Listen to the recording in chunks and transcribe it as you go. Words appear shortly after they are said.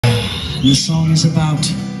And the song is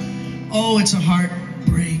about, oh, it's a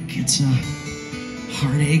heartbreak, it's a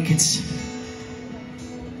heartache,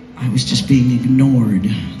 I was just being ignored,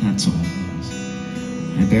 that's all.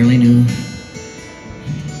 I barely knew.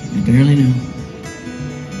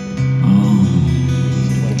 Oh.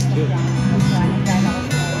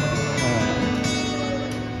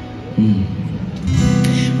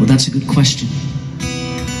 Well, that's a good question.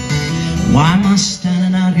 Why am I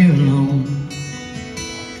standing out here alone?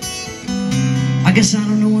 I guess I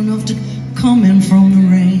don't know enough to come in from the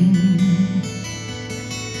rain.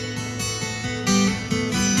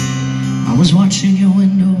 I was watching your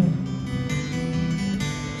window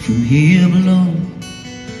from here below.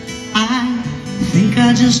 I think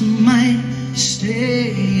I just might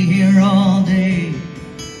stay here all day,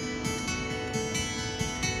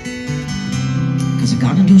 'cause I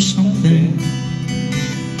gotta do something.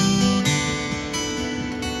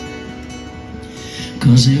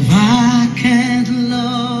 'Cause if I can't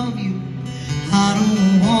love you, I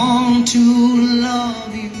don't want to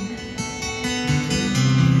love you.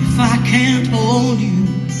 If I can't hold you,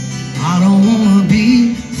 I don't wanna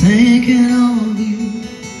be thinking of you.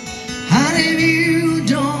 And if you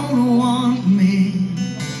don't want me,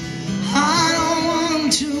 I don't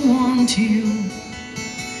want to want you.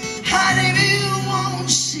 And if you won't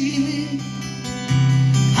see me,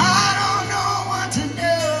 I don't know what to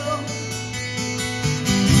do.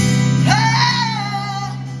 Oh,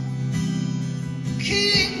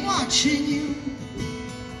 keep watching you.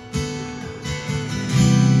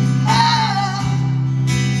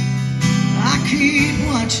 Keep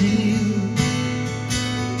watching you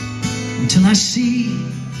until I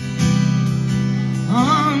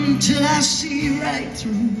see right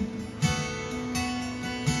through.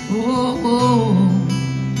 Oh,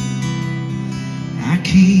 I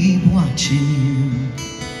keep watching you.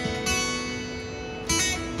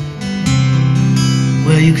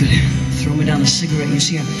 Well, you could throw me down a cigarette. You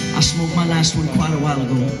see, I smoked my last one quite a while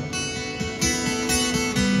ago.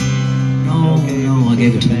 No, I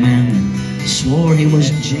gave it to the man that swore he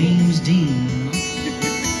was James Dean.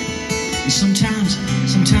 And sometimes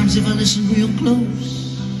if I listen real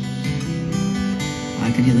close,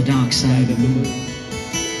 I can hear the dark side of the moon.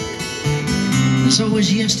 There's always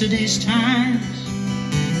yesterday's times,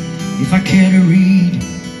 if I care to read.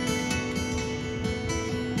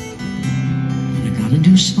 And I gotta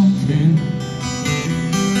do something.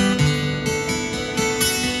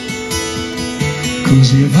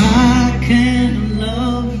 'Cause if I can't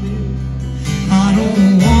love you, I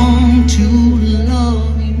don't want to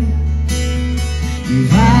love you.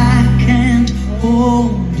 If I can't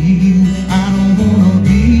hold you, I don't wanna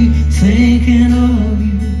be thinking of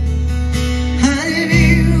you. And if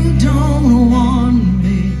you don't want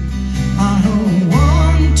me, I don't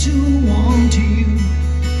want to want you.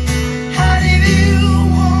 And if you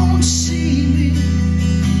won't see me,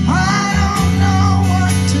 I don't know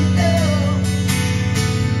what to do.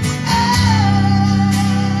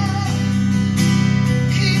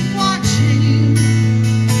 Keep watching you.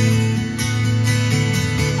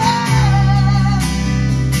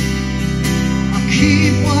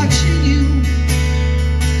 Keep watching you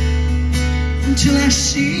until I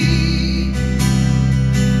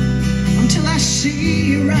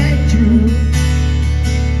see right through.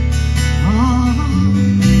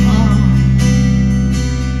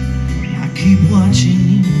 I keep watching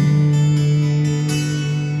you.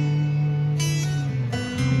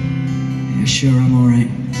 Yeah, sure, I'm all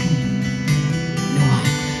right. No,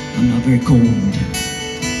 I'm not very cold.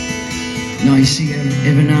 No, you see,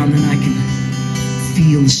 every now and then I can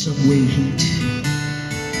feel the subway heat.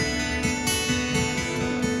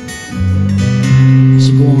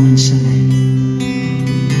 So go on inside.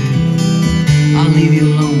 I'll leave you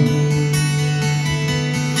alone.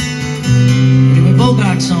 Anyway,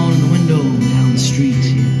 Bogart's on in the window down the street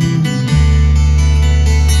here.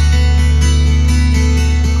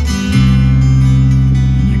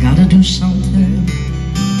 And I gotta do something.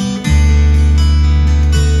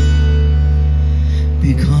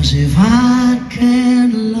 Because if I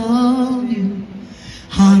can't love you,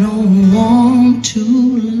 I don't want to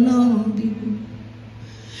love you.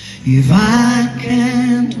 If I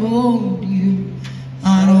can't hold you,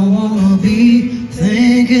 I don't wanna be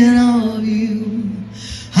thinking of you.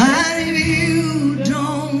 And if you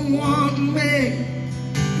don't want me,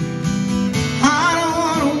 I don't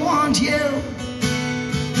wanna want you.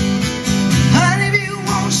 And if you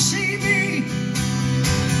won't see me,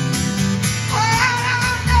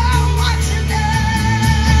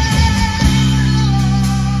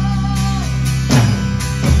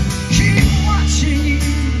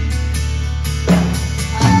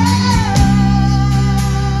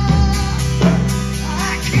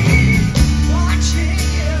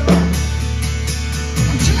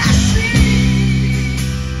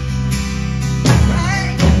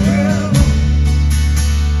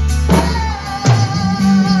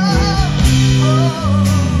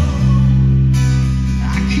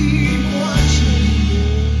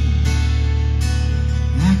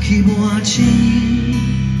 keep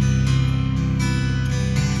watching